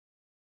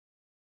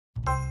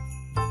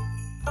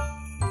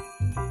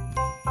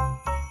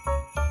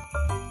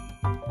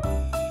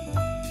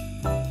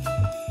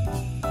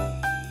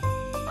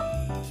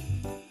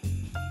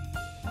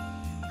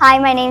Hi,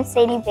 my name is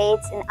Sadie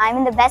Bates, and I'm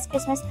in the Best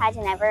Christmas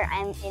Pageant Ever.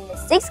 I'm in the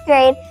 6th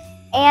grade,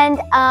 and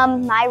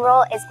my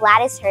role is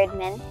Gladys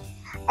Herdman.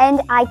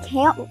 And I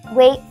can't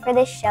wait for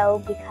this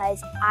show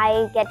because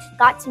I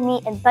got to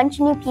meet a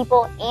bunch of new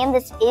people, and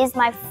this is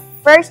my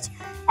first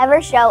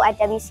ever show at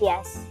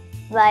WCS.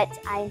 But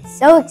I'm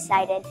so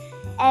excited,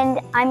 and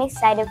I'm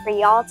excited for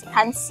y'all to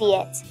come see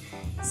it.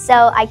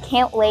 So I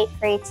can't wait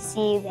for you to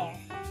see you there.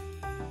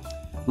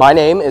 My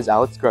name is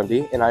Alex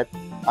Grundy, and I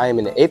am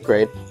in the 8th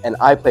grade, and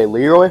I play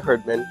Leroy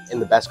Herdman in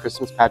the Best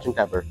Christmas Pageant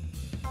Ever.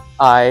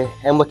 I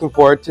am looking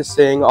forward to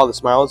seeing all the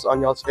smiles on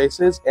y'all's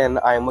faces, and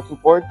I am looking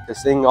forward to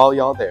seeing all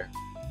y'all there.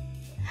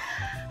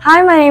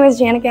 Hi, my name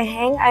is Janica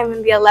Hang. I'm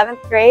in the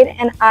 11th grade,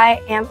 and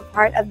I am a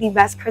part of the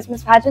Best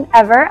Christmas Pageant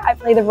Ever. I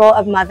play the role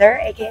of Mother,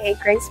 aka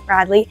Grace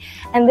Bradley.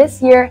 And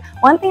this year,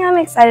 one thing I'm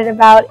excited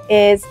about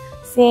is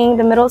seeing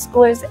the middle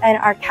schoolers and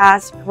our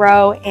cast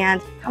grow and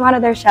come out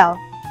of their shell.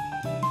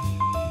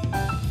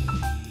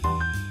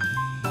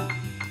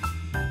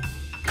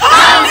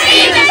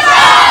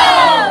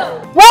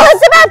 Well,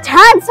 it's about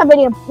time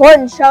somebody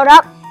important showed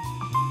up.